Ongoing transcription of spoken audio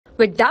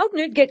With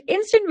Doubtnut, get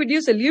instant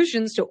video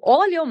solutions to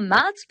all your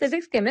maths,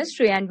 physics,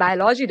 chemistry, and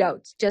biology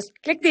doubts. Just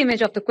click the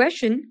image of the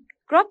question,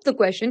 crop the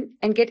question,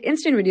 and get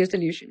instant video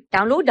solution.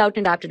 Download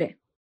Doubtnut app today.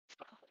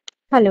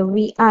 Hello,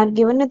 we are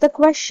given with a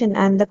question,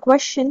 and the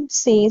question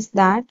says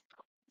that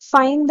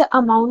find the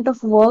amount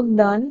of work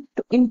done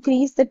to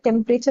increase the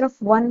temperature of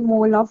 1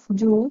 mole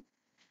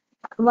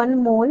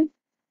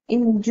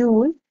in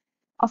joule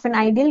of an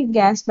ideal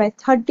gas by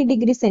 30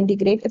 degrees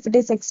centigrade if it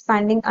is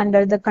expanding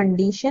under the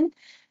condition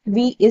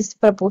V is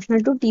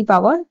proportional to T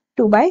power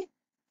 2 by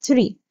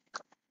 3,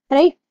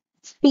 right?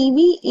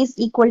 PV is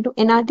equal to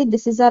nRT.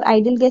 This is our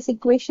ideal gas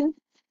equation.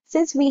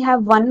 Since we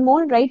have 1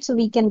 mole, right, so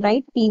we can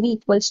write PV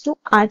equals to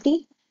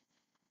RT,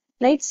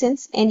 right,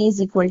 since N is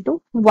equal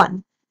to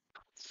 1.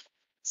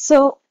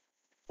 So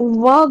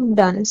work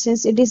done,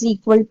 since it is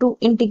equal to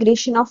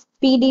integration of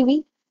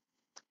PdV,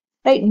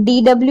 right,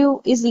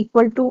 dW is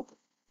equal to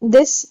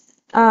this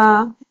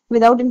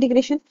without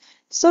integration.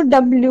 So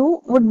W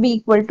would be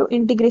equal to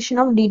integration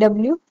of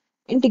dW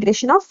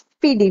integration of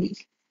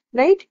PdV,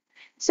 right?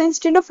 So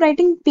instead of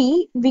writing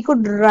P, we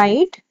could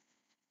write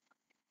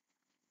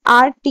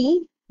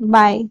RT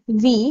by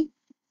V,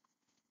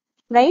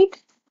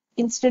 right?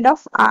 Instead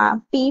of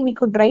P, we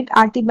could write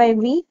RT by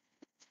V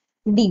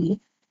dV,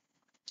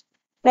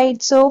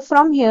 right? So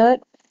from here,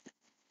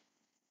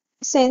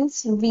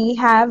 since we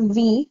have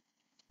V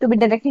to be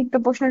directly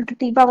proportional to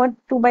T power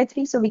 2 by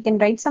 3, so we can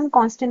write some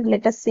constant,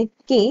 let us say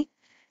K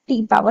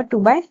T power 2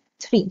 by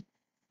 3,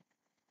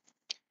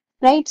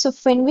 right? So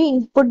when we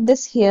input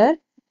this here,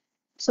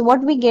 so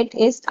what we get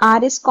is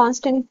R is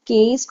constant,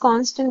 K is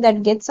constant,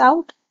 that gets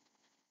out,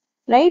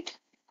 right?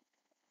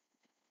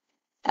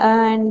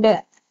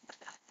 And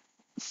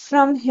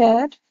from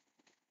here,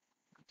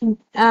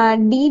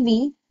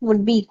 dV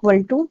would be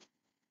equal to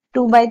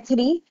 2 by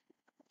 3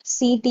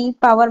 Ct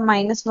power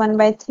minus 1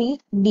 by 3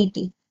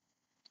 dt,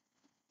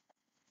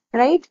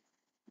 right?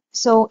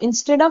 So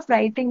instead of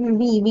writing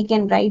V, we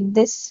can write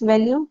this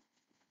value.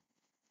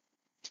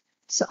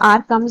 So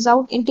R comes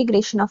out,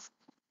 integration of,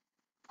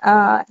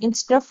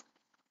 instead of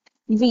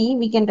V,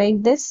 we can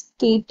write this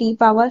Kt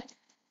power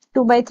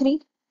 2 by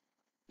 3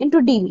 into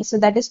dV. So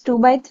that is 2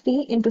 by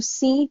 3 into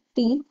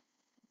Ct,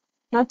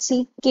 not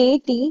C,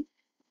 Kt,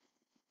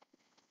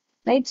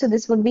 right? So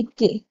this would be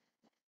K,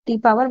 T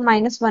power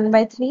minus 1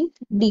 by 3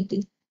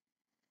 dt,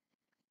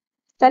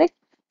 correct?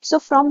 So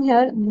from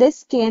here,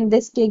 this K and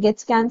this K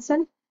gets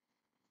cancelled.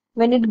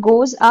 When it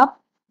goes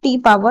up, T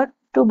power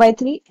 2 by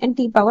 3 and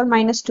T power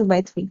minus 2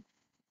 by 3,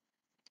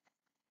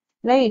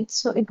 right?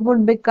 So it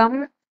would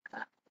become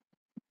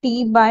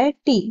T by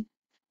T.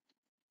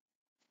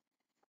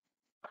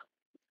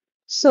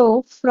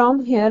 So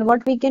from here,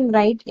 what we can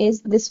write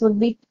is this would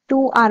be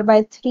 2R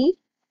by 3,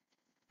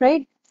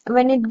 right?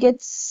 When it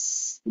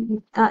gets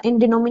in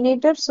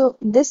denominator, so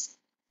this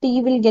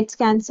T will get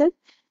cancelled.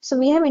 So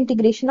we have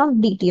integration of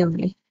dt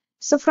only.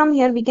 So from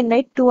here, we can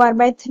write 2R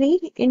by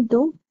 3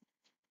 into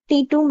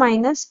T2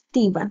 minus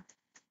T1,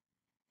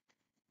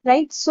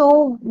 right?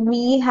 So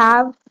we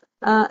have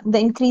the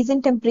increase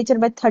in temperature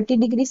by 30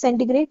 degrees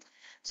centigrade.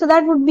 So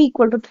that would be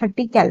equal to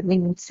 30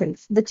 Kelvin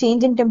itself. The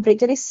change in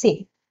temperature is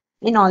same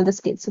in all the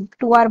scales. So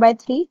 2R by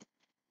 3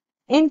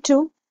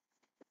 into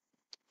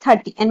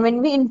 30. And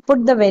when we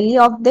input the value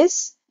of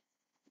this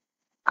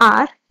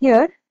R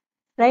here,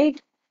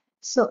 right?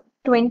 So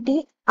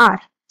 20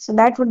 R. So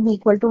that would be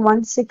equal to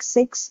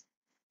 166.2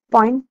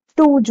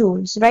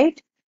 joules, right?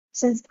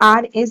 Since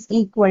R is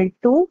equal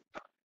to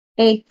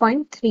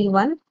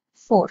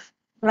 8.314,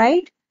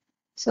 right?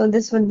 So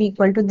this would be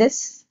equal to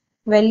this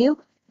value.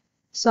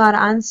 So our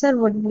answer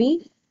would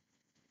be,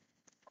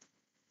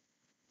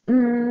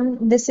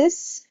 this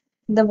is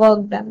the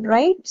work done,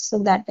 right? So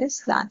that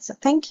is the answer.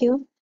 Thank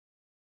you.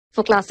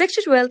 For class 6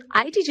 to 12,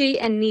 IIT JEE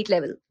and NEET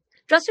level.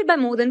 Trusted by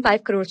more than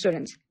 5 crore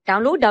students.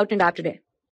 Download Doubtnut app today.